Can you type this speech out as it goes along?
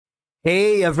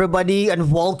Hey everybody,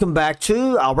 and welcome back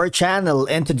to our channel.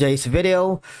 In today's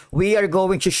video, we are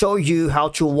going to show you how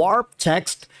to warp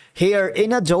text here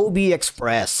in Adobe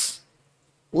Express.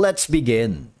 Let's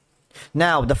begin.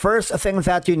 Now, the first thing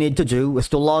that you need to do is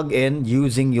to log in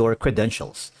using your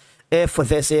credentials. If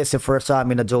this is the first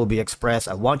time in Adobe Express,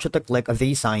 I want you to click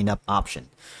the sign up option.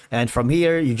 And from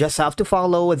here, you just have to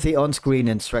follow the on-screen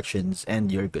instructions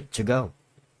and you're good to go.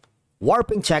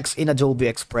 Warping text in Adobe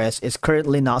Express is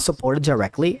currently not supported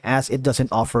directly as it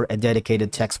doesn't offer a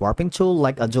dedicated text warping tool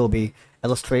like Adobe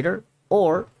Illustrator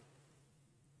or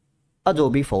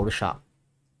Adobe Photoshop.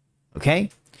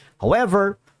 Okay?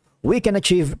 However, we can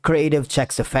achieve creative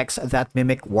text effects that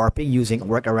mimic warping using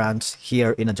workarounds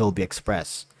here in Adobe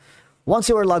Express. Once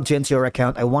you are logged into your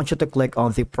account, I want you to click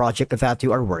on the project that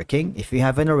you are working. If you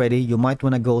haven't already, you might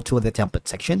want to go to the template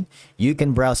section. You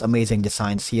can browse amazing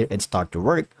designs here and start to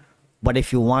work. But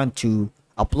if you want to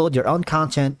upload your own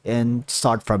content and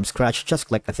start from scratch, just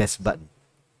click this button.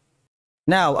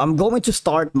 Now, I'm going to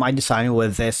start my design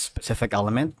with this specific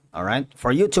element. All right.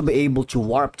 For you to be able to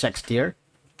warp text here,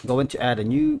 I'm going to add a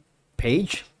new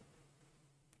page.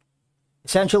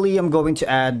 Essentially, I'm going to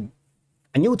add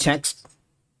a new text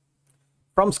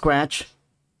from scratch.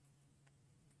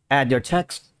 Add your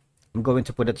text. I'm going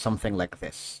to put it something like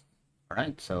this. All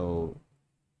right. So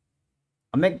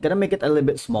I'm gonna make it a little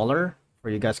bit smaller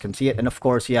where you guys can see it. And of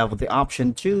course, you have the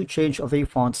option to change the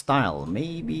font style.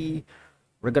 Maybe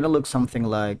we're gonna look something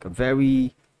like a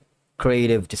very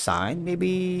creative design.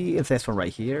 Maybe this one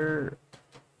right here.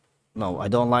 No, I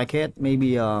don't like it.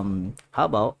 Maybe how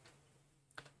about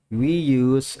we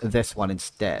use this one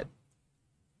instead?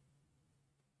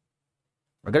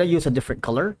 We're gonna use a different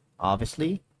color,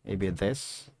 obviously. Maybe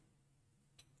this.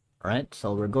 All right,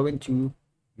 so we're going to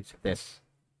use this.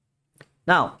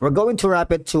 Now, we're going to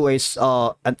wrap it to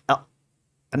an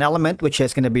element, which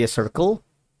is going to be a circle,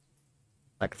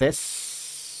 like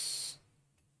this.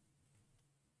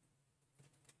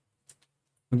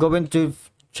 I'm going to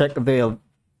check the...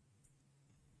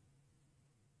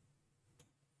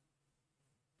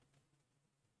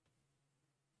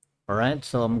 Alright,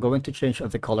 so I'm going to change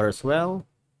the color as well.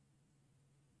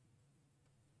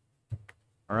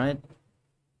 Alright.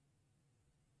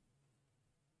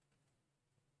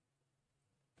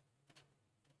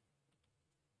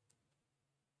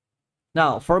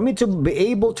 Now, for me to be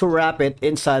able to wrap it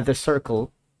inside the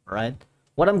circle, right,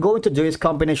 what I'm going to do is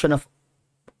combination of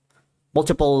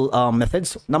multiple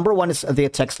methods. Number one is the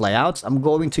text layouts. I'm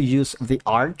going to use the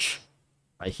arch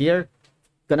right here.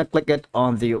 Gonna click it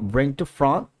on the bring to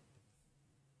front.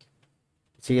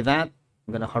 See that?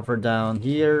 I'm gonna hover down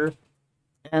here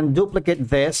and duplicate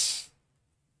this.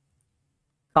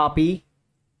 Copy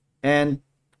and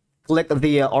click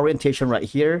the orientation right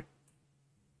here.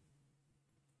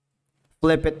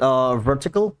 Flip it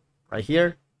vertical right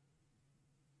here,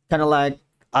 kind of like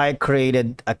I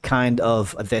created a kind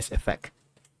of this effect,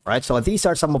 right? So these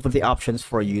are some of the options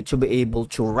for you to be able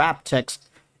to wrap text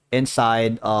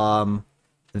inside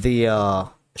the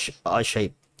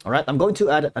shape. All right, I'm going to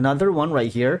add another one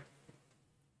right here,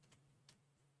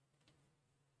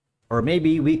 or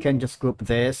maybe we can just group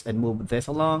this and move this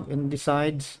along in the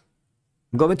sides.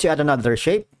 I'm going to add another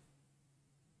shape.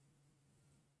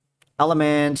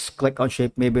 Elements, click on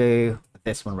shape, maybe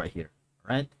this one right here.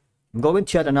 Right, I'm going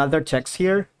to add another text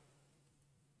here,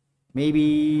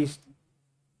 maybe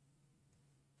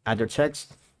add your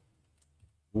text,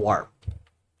 warp.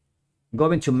 I'm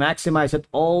going to maximize it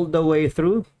all the way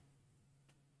through.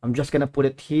 I'm just gonna put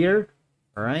it here.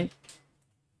 All right,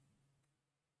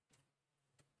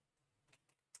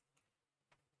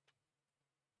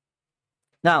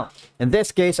 now in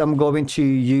this case I'm going to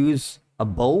use a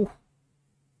bow.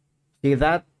 See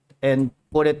that, and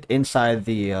put it inside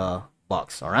the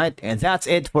box. All right, and that's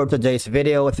it for today's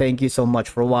video. Thank you so much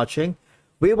for watching.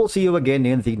 We will see you again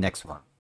in the next one.